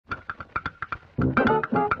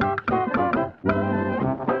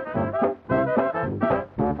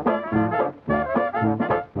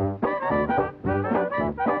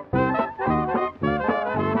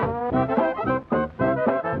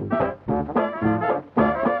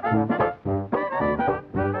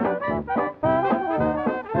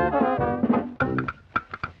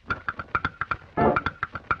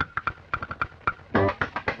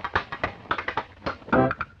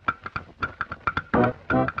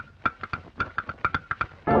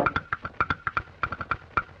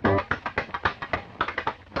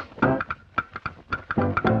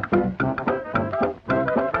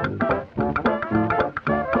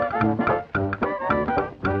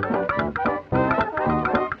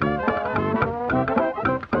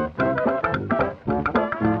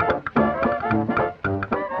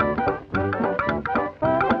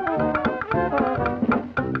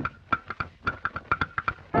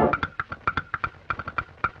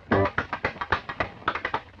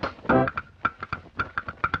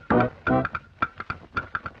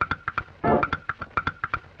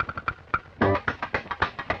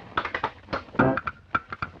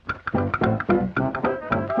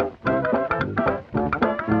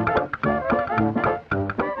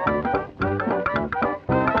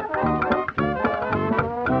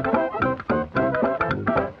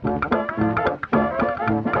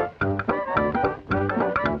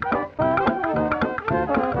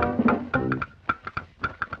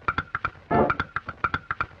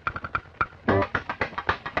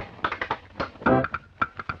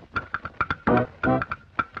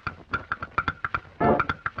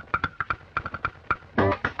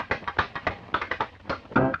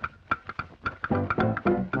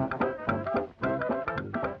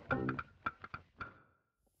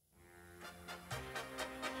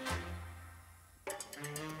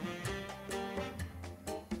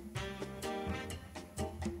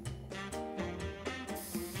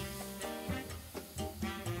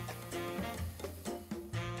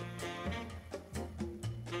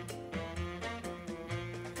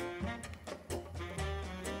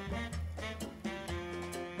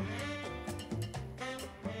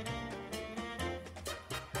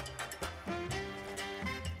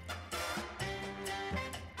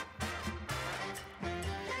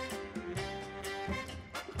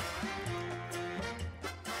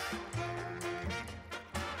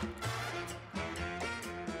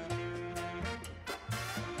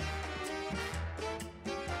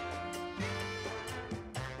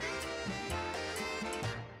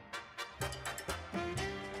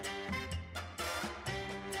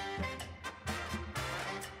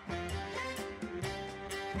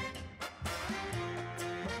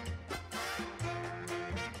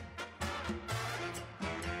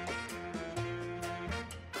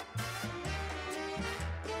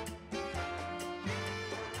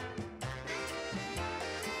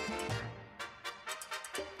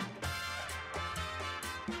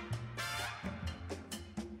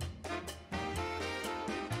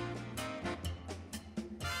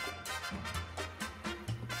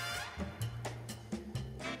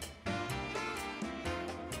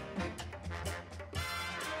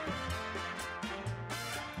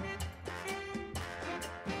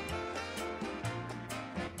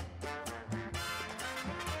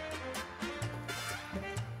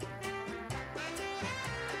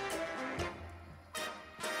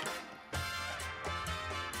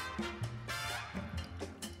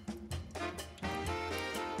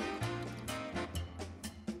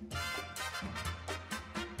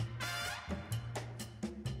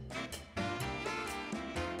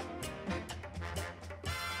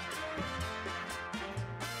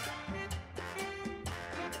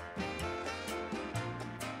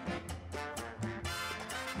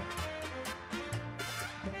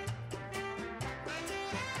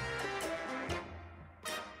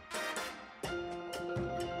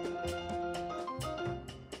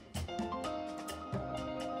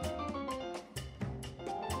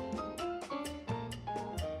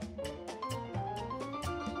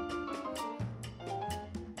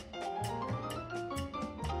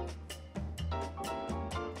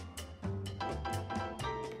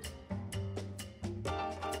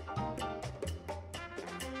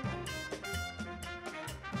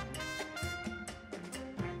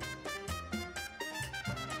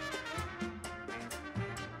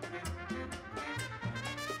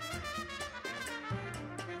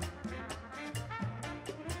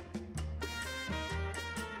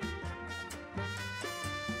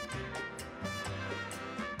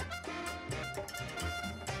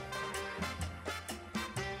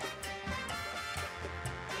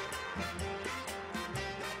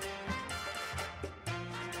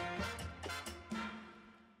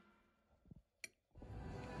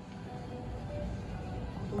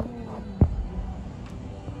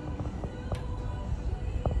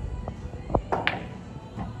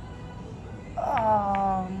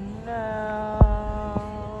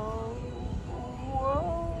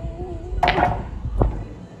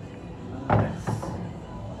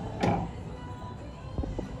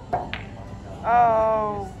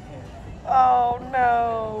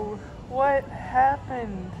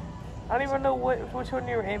Which one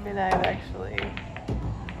you're aiming at, actually?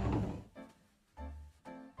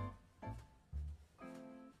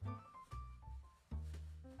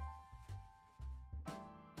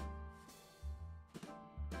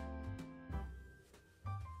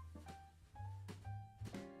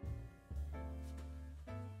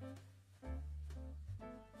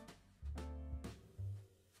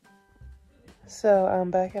 So I'm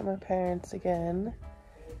back at my parents' again.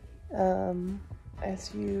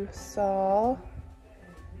 As you saw,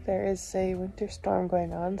 there is a winter storm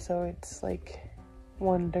going on, so it's like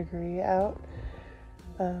 1 degree out,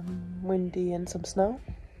 windy and some snow.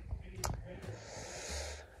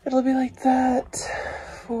 It'll be like that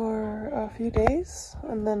for a few days,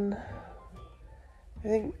 and then I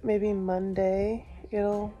think maybe Monday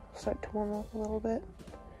it'll start to warm up a little bit.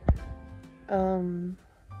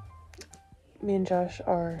 Me and Josh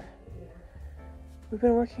we've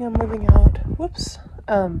been working on moving out. Whoops.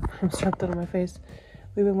 I'm strapped out of my face.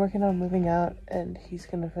 We've been working on moving out, and he's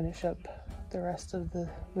gonna finish up the rest of the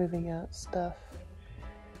moving out stuff.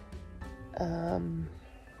 Yeah.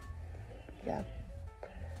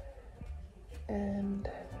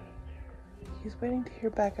 And he's waiting to hear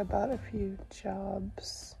back about a few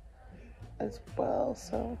jobs as well,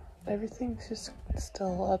 so everything's just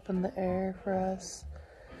still up in the air for us.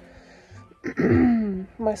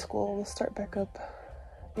 My school will start back up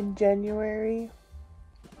in January,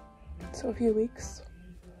 so a few weeks.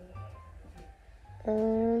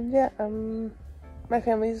 And yeah, my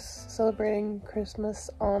family's celebrating Christmas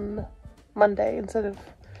on Monday instead of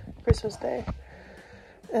Christmas Day,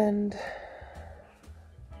 and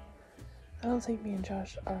I don't think me and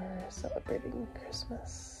Josh are celebrating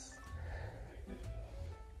Christmas.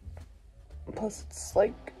 Plus it's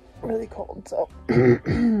like really cold, so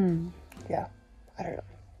yeah, I don't know.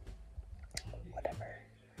 Whatever.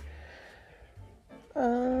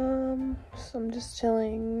 So I'm just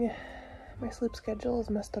chilling. My sleep schedule is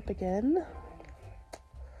messed up again.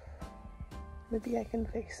 Maybe I can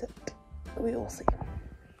fix it. We will see.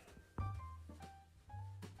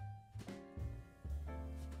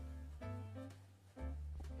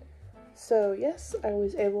 So yes, I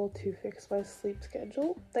was able to fix my sleep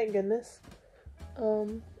schedule. Thank goodness.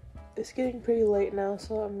 It's getting pretty late now,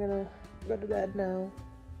 so I'm gonna go to bed now.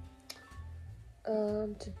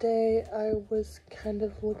 Today I was kind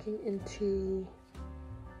of looking into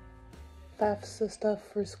FAFSA stuff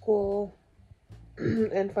for school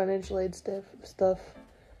and financial aid stuff.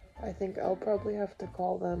 I think I'll probably have to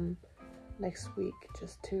call them next week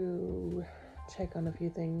just to check on a few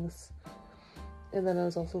things. And then I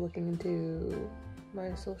was also looking into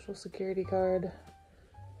my social security card.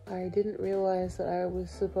 I didn't realize that I was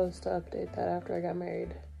supposed to update that after I got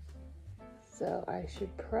married. So I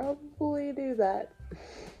should probably do that.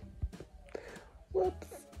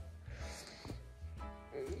 Whoops.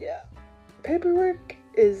 Yeah. Paperwork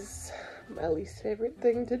is my least favorite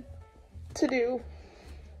thing to do.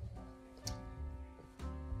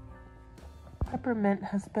 Peppermint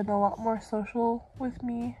has been a lot more social with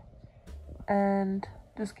me and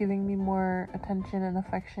just giving me more attention and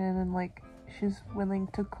affection, and like she's willing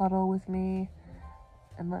to cuddle with me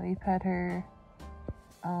and let me pet her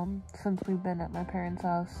since we've been at my parents'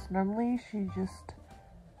 house. Normally she just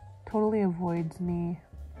totally avoids me,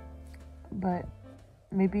 but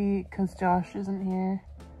maybe because Josh isn't here,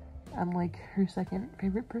 I'm like her second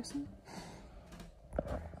favorite person.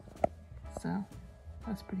 So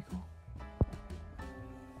that's pretty cool.